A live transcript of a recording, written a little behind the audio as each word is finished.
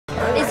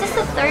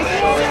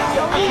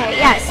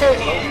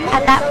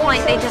at that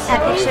point they just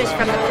had pictures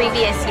from the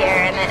previous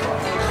year, and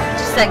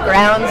the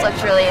grounds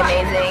looked really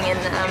amazing,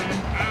 and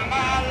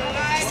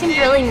it seemed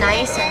really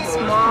nice and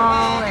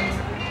small, and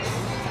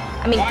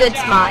I mean good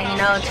small, you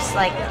know, just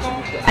like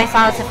I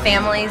saw lots of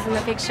families in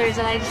the pictures,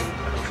 and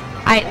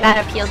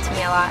that appealed to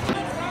me a lot.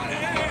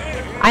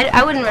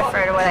 I wouldn't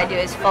refer to what I do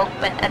as folk,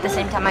 but at the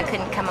same time I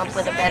couldn't come up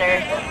with a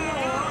better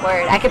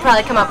word. I could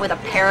probably come up with a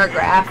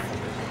paragraph,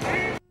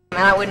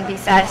 and I wouldn't be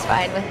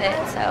satisfied with it,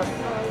 so.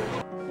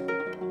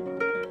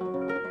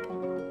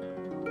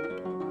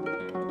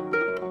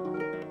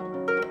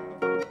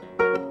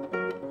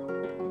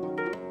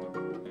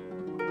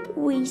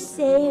 We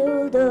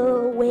sailed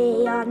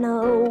away on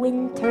a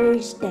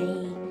winter's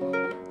day.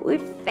 We're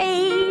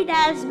fade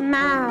as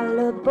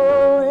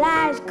malleable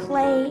as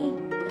clay,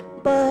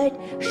 but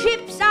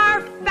ships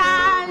are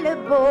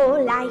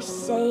fallible, I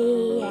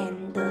say,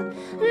 and the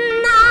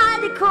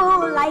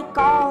nautical, like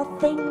all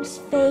things,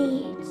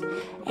 fades.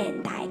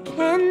 And I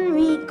can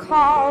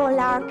recall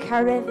our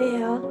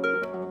caravel,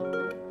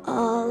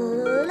 a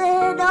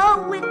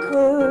little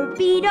wicker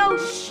beetle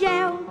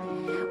shell,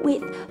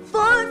 with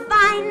 4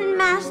 fine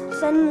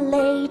masts and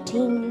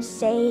 18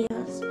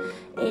 sails,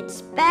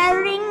 its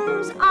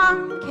bearings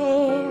on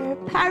care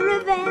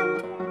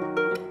Paravel.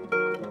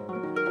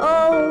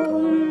 Oh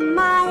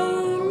my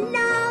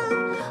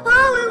love,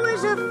 oh it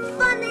was a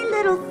funny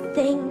little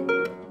thing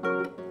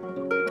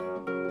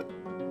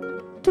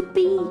to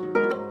be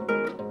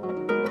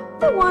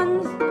the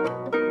ones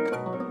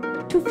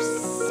to have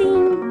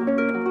seen.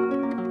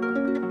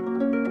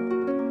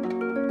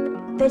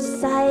 The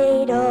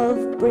sight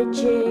of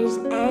bridges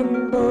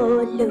and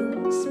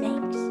balloons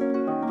makes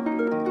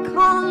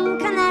calm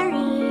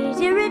canaries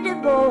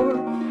irritable,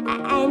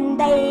 and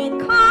they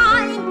caw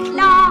and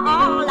claw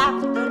all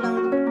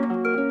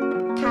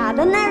afternoon.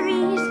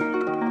 Catenaries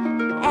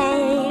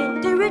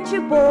and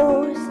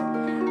dirigibles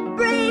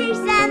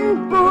brace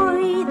and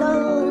buoy the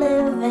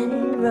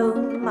living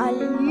room. A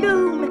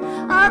loom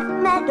of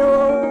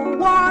meadow,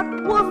 warp,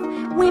 woof,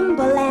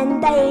 wimble,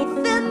 and a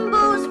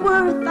thimble's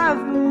worth of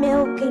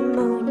milky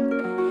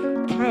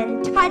moon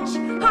can touch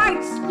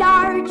hearts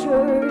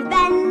larger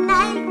than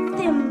a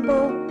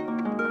thimble.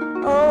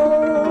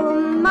 Oh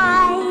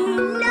my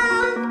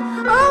love,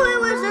 oh it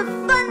was a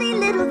funny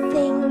little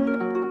thing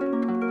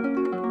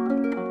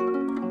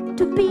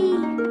to be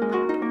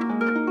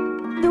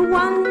the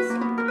ones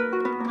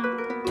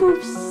to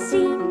have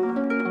seen.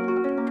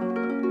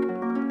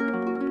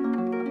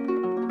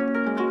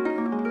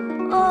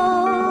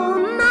 Oh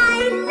my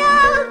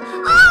love,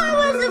 oh it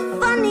was a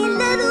funny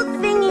little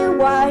thing, it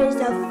was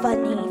a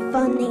funny,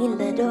 funny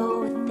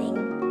little thing.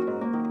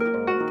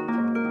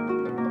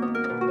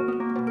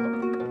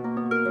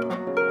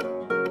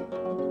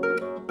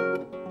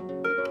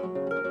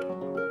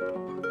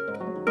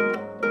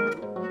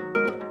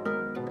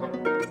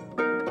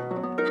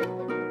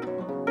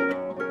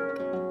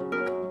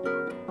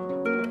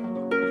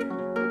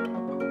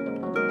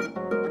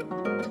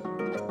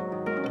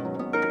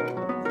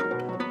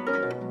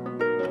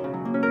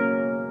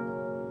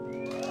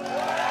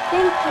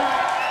 Thank you.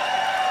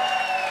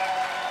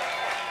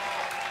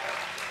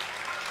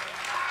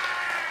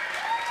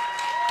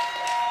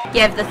 You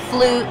have the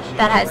flute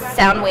that has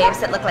sound waves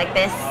that look like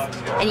this,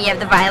 and you have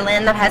the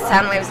violin that has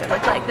sound waves that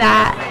look like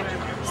that.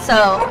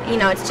 So, you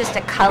know, it's just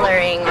a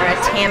coloring or a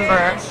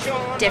timbre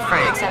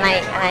difference, and I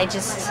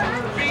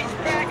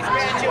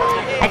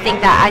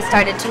think that I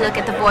started to look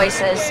at the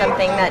voice as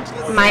something that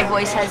my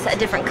voice has a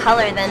different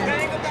color than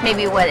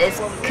maybe what is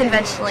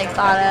conventionally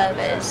thought of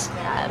as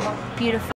beautiful.